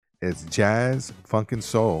It's jazz, funk, and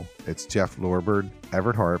soul. It's Jeff Lorber,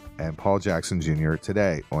 Everett Harp, and Paul Jackson Jr.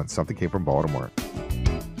 today on Something Came from Baltimore.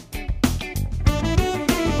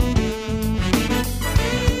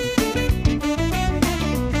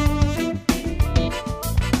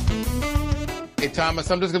 Hey,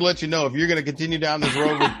 Thomas, I'm just going to let you know, if you're going to continue down this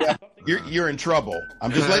road with Jeff, you're in trouble.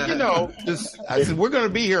 I'm just letting you know. I said, we're going to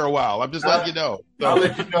be here a while. I'm just letting you know. So. I'll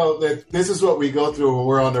let you know that this is what we go through when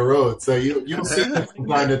we're on the road. So you'll see that from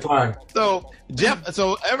time to time. So, Jeff,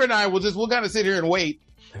 Everett and I we'll kind of sit here and wait.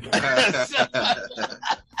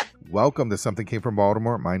 Welcome to Something Came from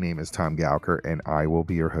Baltimore. My name is Tom Gowker, and I will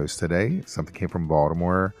be your host today. Something Came from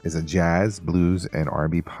Baltimore is a jazz, blues, and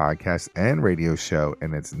R&B podcast and radio show,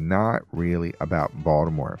 and it's not really about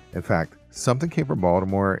Baltimore. In fact, Something Came from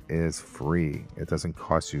Baltimore is free. It doesn't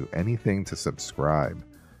cost you anything to subscribe.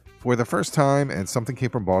 For the first time in Something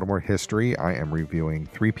Came from Baltimore history, I am reviewing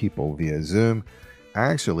 3 people via Zoom.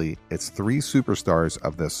 Actually, it's 3 superstars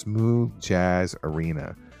of the smooth jazz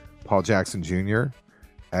arena. Paul Jackson Jr.,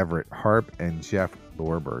 Everett Harp, and Jeff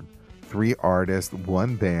Lorber. 3 artists,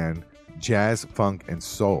 1 band, jazz, funk, and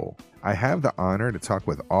soul. I have the honor to talk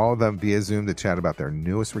with all of them via Zoom to chat about their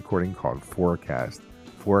newest recording called Forecast.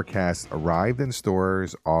 Forecast arrived in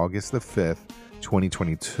stores August the 5th,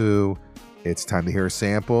 2022. It's time to hear a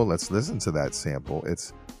sample. Let's listen to that sample.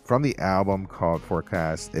 It's from the album called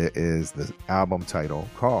Forecast. It is the album title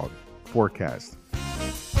called Forecast.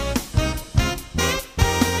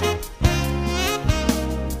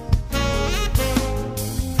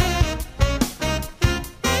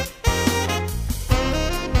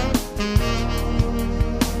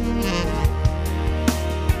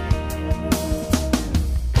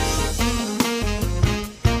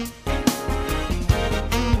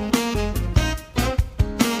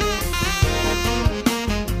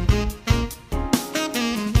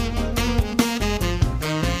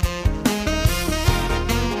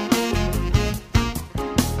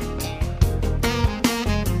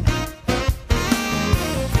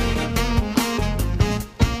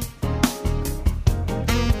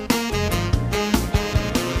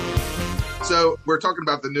 So we're talking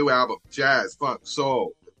about the new album, Jazz, Funk,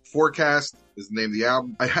 Soul. Forecast is the name of the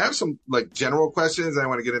album. I have some general questions. I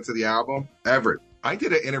want to get into the album. Everett, I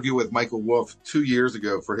did an interview with Michael Wolff 2 years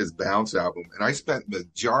ago for his Bounce album, and I spent the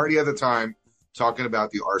majority of the time talking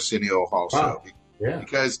about the Arsenio Hall show. Yeah.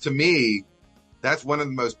 Because to me, that's one of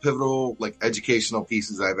the most pivotal, educational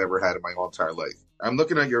pieces I've ever had in my whole entire life. I'm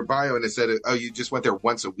looking at your bio, and it said, oh, you just went there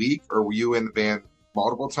once a week, or were you in the band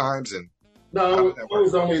multiple times? And no, I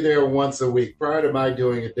was only there once a week. Prior to my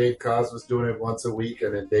doing it, Dave Koz was doing it once a week,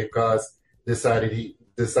 and then Dave Koz decided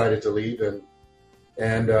to leave, and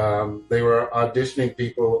they were auditioning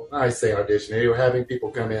people. I say auditioning; they were having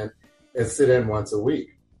people come in and sit in once a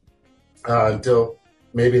week until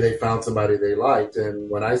maybe they found somebody they liked. And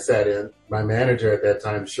when I sat in, my manager at that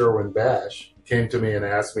time, Sherwin Bash, came to me and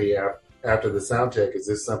asked me after the sound check, "Is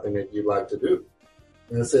this something that you'd like to do?"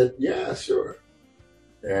 And I said, "Yeah, sure."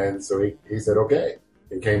 And so he said, okay,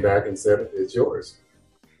 and came back and said, it's yours.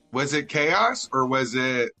 Was it chaos or was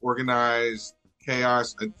it organized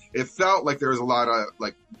chaos? It felt like there was a lot of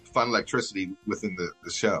fun electricity within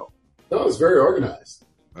the show. No, it was very organized.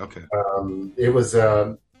 Okay. It was, they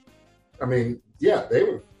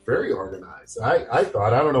were very organized. I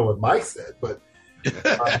thought, I don't know what Mike said, but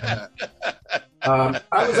I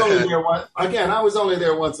was only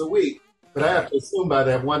there once a week, but I have to assume by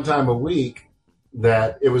that one time a week,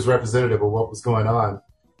 that it was representative of what was going on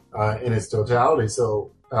in its totality.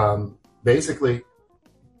 So basically,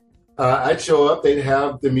 I'd show up, they'd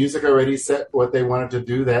have the music already set, what they wanted to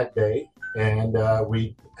do that day, and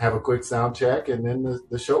we'd have a quick sound check, and then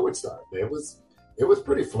the show would start. It was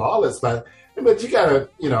pretty flawless, but you gotta,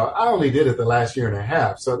 I only did it the last year and a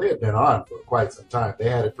half, so they had been on for quite some time. They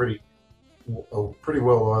had a pretty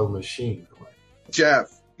well-oiled machine.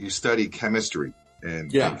 Jeff, you studied chemistry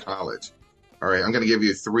in college. All right, I'm going to give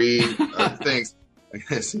you 3 things.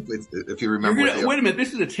 If you remember. Wait a minute,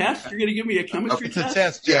 this is a test? You're going to give me a chemistry test? It's a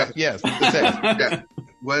test, Jeff. Yes, it's a test. Yeah.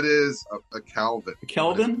 What is a Kelvin? A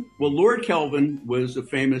Kelvin? Well, Lord Kelvin was a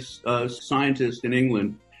famous scientist in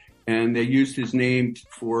England, and they used his name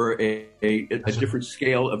for a different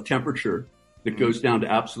scale of temperature that goes down to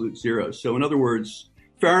absolute zero. So in other words,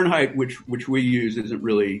 Fahrenheit, which we use, isn't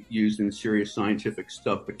really used in serious scientific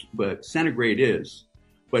stuff, but centigrade is.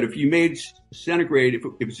 But if you made centigrade,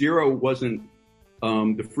 if zero wasn't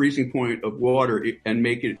the freezing point of water and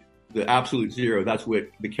make it the absolute zero, that's what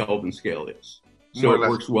the Kelvin scale is. So it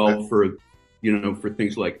works well for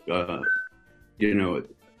things like,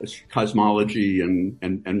 cosmology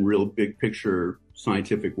and real big picture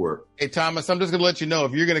scientific work. Hey, Thomas, I'm just going to let you know,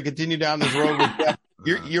 if you're going to continue down this road with Jeff,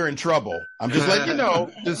 you're in trouble. I'm just letting you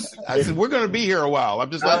know. I said, we're going to be here a while. I'm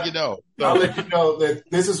just letting you know. So, I'll let you know that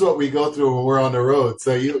this is what we go through when we're on the road.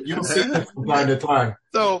 So you'll see this from time to time.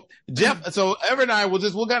 So Jeff, Everett and I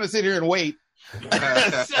we'll kind of sit here and wait.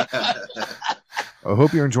 I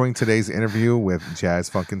hope you're enjoying today's interview with Jazz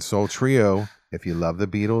Funk and Soul Trio. If you love the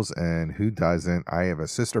Beatles, and who doesn't, I have a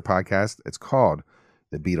sister podcast. It's called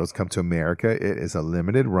The Beatles Come to America. It is a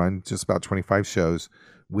limited run, just about 25 shows,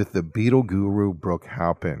 with the Beatle guru Brooke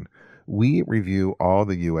Halpin. We review all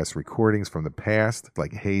the U.S. recordings from the past,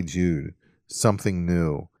 like Hey Jude, Something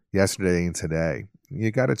New, Yesterday and Today.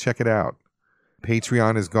 You got to check it out.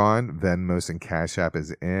 Patreon is gone. Venmos and Cash App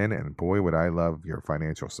is in. And boy, would I love your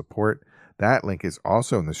financial support. That link is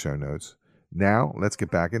also in the show notes. Now, let's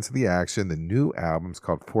get back into the action. The new album's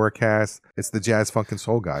called Forecast. It's the Jazz Funk and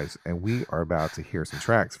Soul guys, and we are about to hear some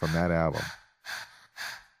tracks from that album.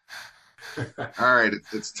 All right,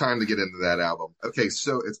 it's time to get into that album. Okay,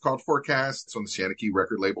 so it's called Forecast. It's on the Shanachie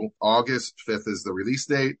record label. August 5th is the release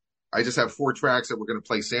date. I just have 4 tracks that we're going to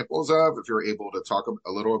play samples of, if you're able to talk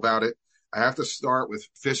a little about it. I have to start with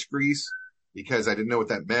fish grease because I didn't know what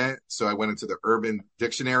that meant. So I went into the Urban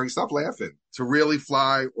Dictionary. Stop laughing. To really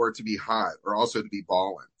fly or to be hot or also to be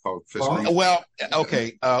ballin'. Called fish grease. Well,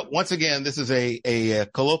 okay. Once again, this is a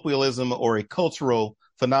colloquialism or a cultural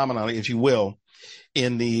phenomenon, if you will,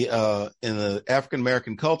 in the African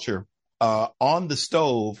American culture. On the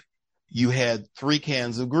stove, you had 3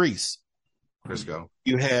 cans of grease. Crisco.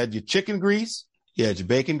 You had your chicken grease, you had your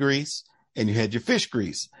bacon grease, and you had your fish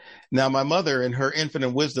grease. Now, my mother, in her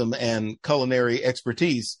infinite wisdom and culinary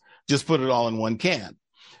expertise, just put it all in 1 can.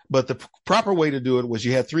 But the proper way to do it was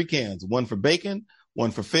you had 3 cans, 1 for bacon,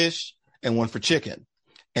 1 for fish, and 1 for chicken.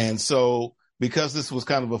 And so because this was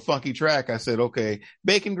kind of a funky track, I said, okay,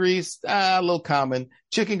 bacon grease, a little common.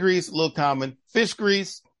 Chicken grease, a little common. Fish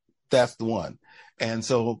grease, that's the one. And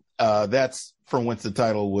so that's from whence the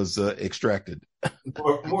title was extracted.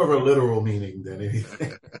 More of a literal meaning than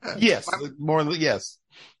anything. Yes, yes.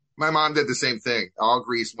 My mom did the same thing. All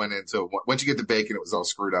grease went into, once you get the bacon, it was all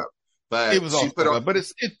screwed up. But it was all screwed up, but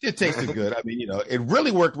it tasted good. I mean, it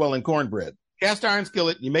really worked well in cornbread. Cast iron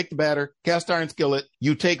skillet, you make the batter, cast iron skillet,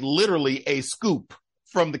 you take literally a scoop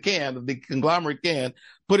from the can, the conglomerate can,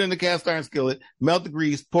 put it in the cast iron skillet, melt the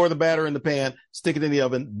grease, pour the batter in the pan, stick it in the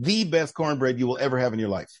oven. The best cornbread you will ever have in your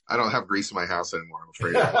life. I don't have grease in my house anymore, I'm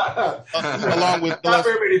afraid. Along with not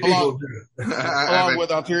very many people do. Along with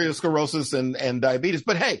arteriosclerosis and diabetes.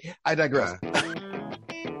 But hey, I digress.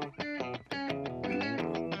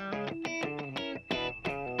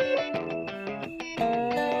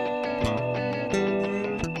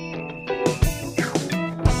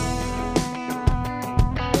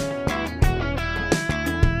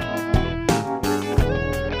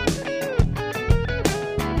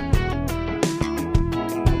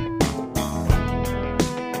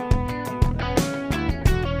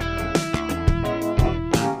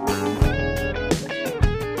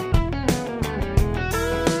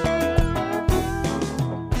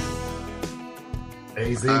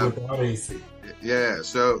 AZ without AC. Yeah,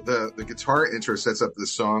 so the guitar intro sets up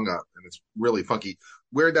this song up, and it's really funky.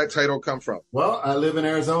 Where'd that title come from? Well, I live in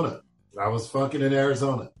Arizona. I was funking in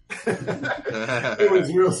Arizona. It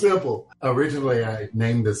was real simple. Originally, I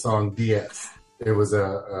named the song DS. It was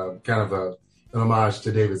a kind of an homage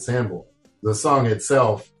to David Sanborn. The song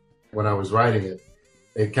itself, when I was writing it,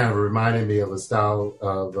 it kind of reminded me of a style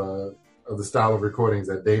of the style of recordings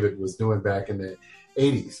that David was doing back in the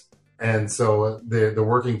 80s. And so the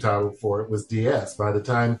working title for it was DS. By the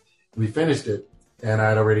time we finished it, and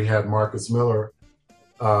I'd already had Marcus Miller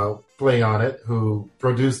play on it, who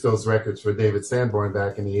produced those records for David Sanborn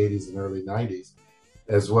back in the 80s and early 90s,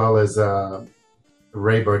 as well as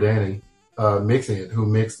Ray Bardani mixing it, who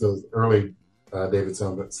mixed those early David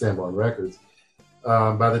Sanborn records.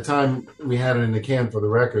 By the time we had it in the can for the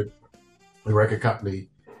record company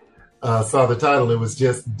saw the title. It was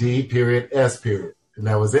just D.S. And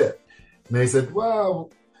that was it. And they said, well,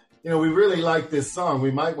 we really like this song.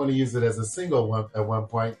 We might want to use it as a single at one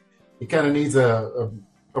point. It kind of needs a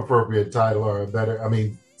appropriate title or a better,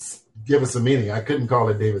 give us a meaning. I couldn't call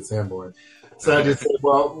it David Sanborn. So I just said,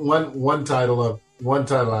 well, one title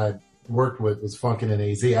I worked with was Funkin' in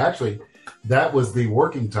AZ. Actually, that was the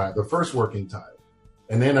working title, the first working title.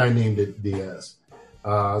 And then I named it DS.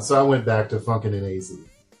 So I went back to Funkin' in AZ.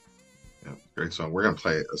 Yeah, great song. We're going to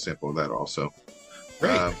play a sample of that also.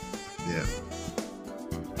 Great. Yeah.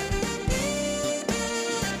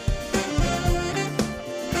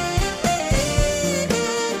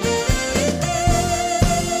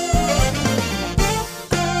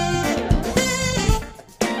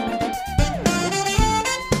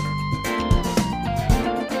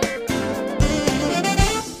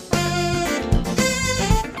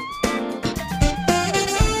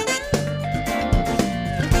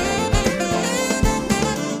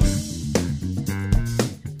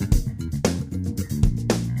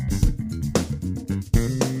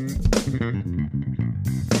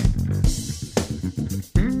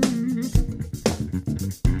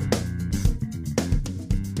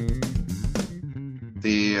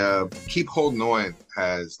 Keep Holding On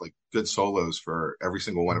has like good solos for every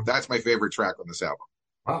single one. That's my favorite track on this album.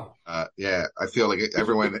 Wow. Yeah, I feel like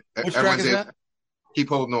everyone. Which track is that? Keep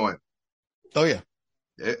Holding On. Oh yeah.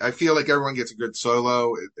 I feel like everyone gets a good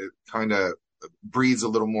solo. It kind of breathes a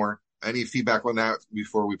little more. Any feedback on that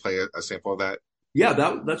before we play a sample of that? Yeah,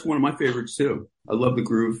 that's one of my favorites too. I love the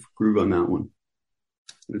groove on that one.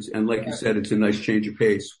 And like you said, it's a nice change of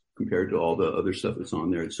pace compared to all the other stuff that's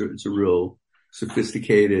on there. It's a real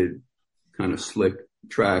sophisticated, kind of slick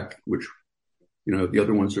track, which, you know, the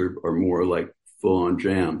other ones are more like full on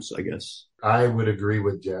jams, I guess. I would agree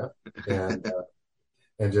with Jeff and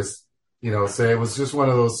just, you know, say it was just one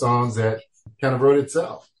of those songs that kind of wrote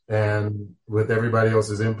itself. And with everybody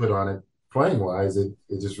else's input on it, playing wise, it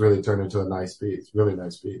just really turned into a nice piece, really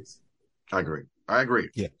nice piece. I agree.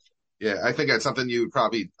 Yeah. Yeah, I think that's something you would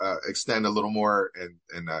probably extend a little more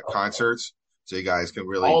in concerts, so you guys can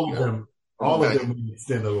really all of them we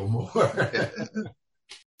extend a little more.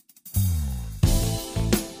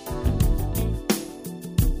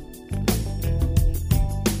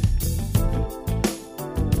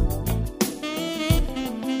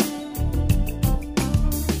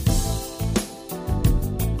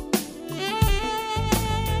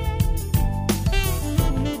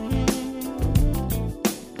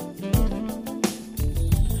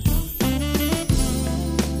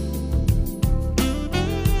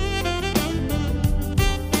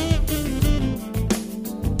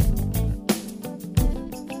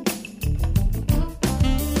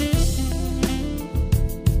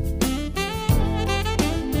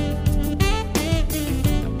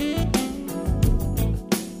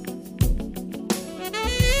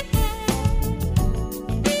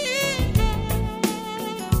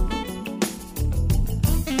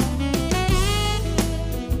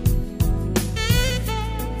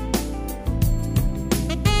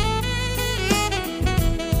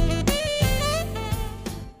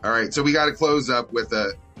 So we got to close up with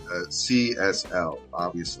a CSL,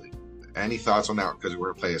 obviously. Any thoughts on that? Because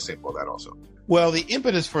we're going to play a sample of that also. Well, the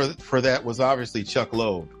impetus for that was obviously Chuck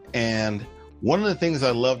Loeb. And one of the things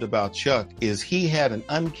I loved about Chuck is he had an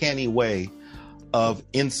uncanny way of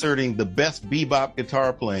inserting the best bebop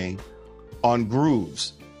guitar playing on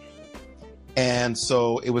grooves. And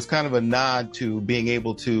so it was kind of a nod to being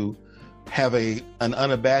able to have an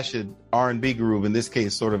unabashed R&B groove, in this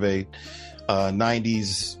case, sort of a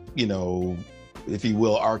 90s, you know, if you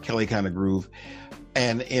will, R. Kelly kind of groove,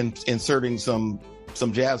 and inserting some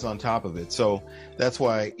jazz on top of it. So that's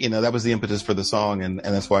why, you know, that was the impetus for the song, and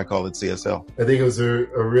that's why I call it CSL. I think it was a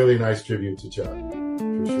really nice tribute to Chuck,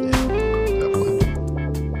 for sure.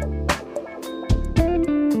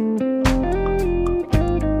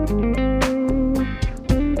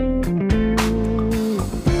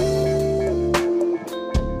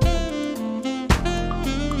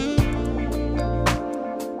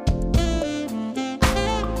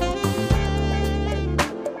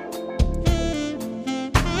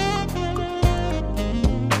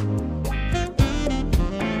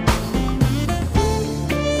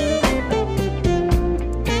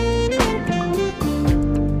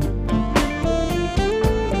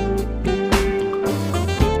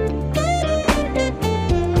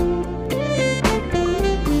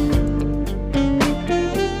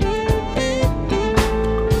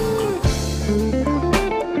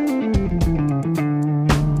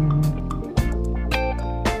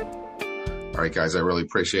 Guys, I really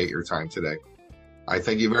appreciate your time today. I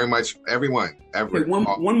thank you very much, everyone. Hey,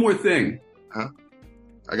 one more thing. Huh?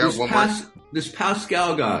 I got one more. This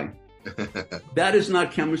Pascal guy, that is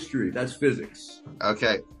not chemistry. That's physics.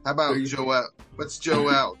 Okay. How about Joel? What's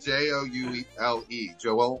Joel? Joule?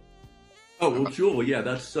 Joel? Oh, well, Joule. Yeah,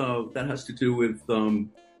 that's that has to do with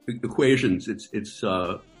equations. It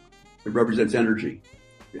represents energy.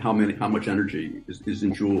 How much energy is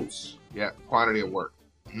in joules? Yeah, quantity of work.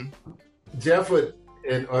 Mm-hmm. Jeff would,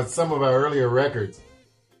 on some of our earlier records,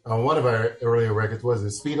 on one of our earlier records was The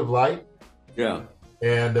Speed of Light. Yeah.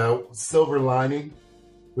 And Silver Lining.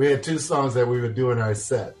 We had two songs that we would do in our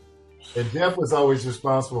set. And Jeff was always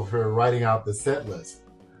responsible for writing out the set list.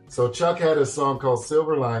 So Chuck had a song called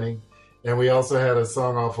Silver Lining, and we also had a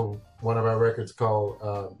song off of one of our records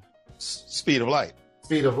called Speed of Light.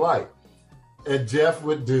 Speed of Light. And Jeff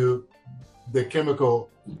would do the chemical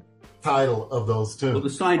title of those tunes. Well, the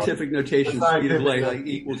scientific notation, speed of light, like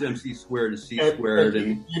equals MC squared to C squared,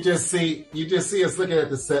 and you just see us looking at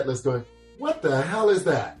the set list, going, "What the hell is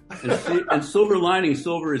that?" and Silver Lining,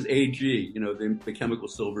 silver is Ag, you know, the chemical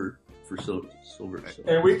silver for silver.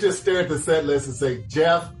 And we just stare at the set list and say,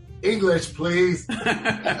 "Jeff, English, please."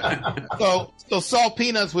 So salt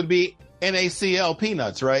peanuts would be NaCl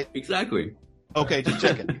peanuts, right? Exactly. Okay, just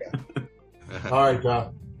checking. All right,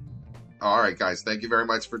 John. All right, guys. Thank you very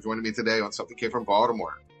much for joining me today on Something Came from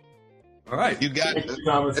Baltimore. All right. You got Thank it. you,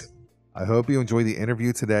 Thomas. I hope you enjoyed the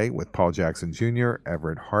interview today with Paul Jackson Jr.,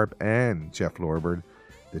 Everett Harp, and Jeff Lorber.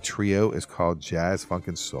 The trio is called Jazz, Funk,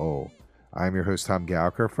 and Soul. I'm your host, Tom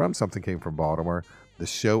Gowker from Something Came from Baltimore. The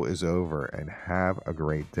show is over, and have a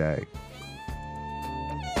great day.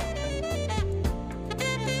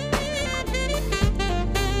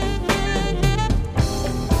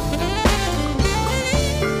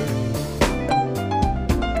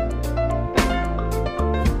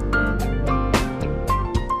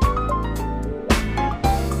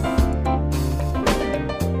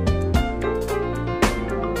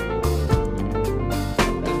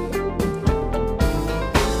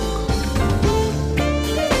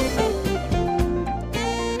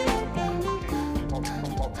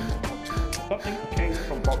 Something came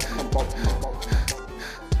from Baltimore.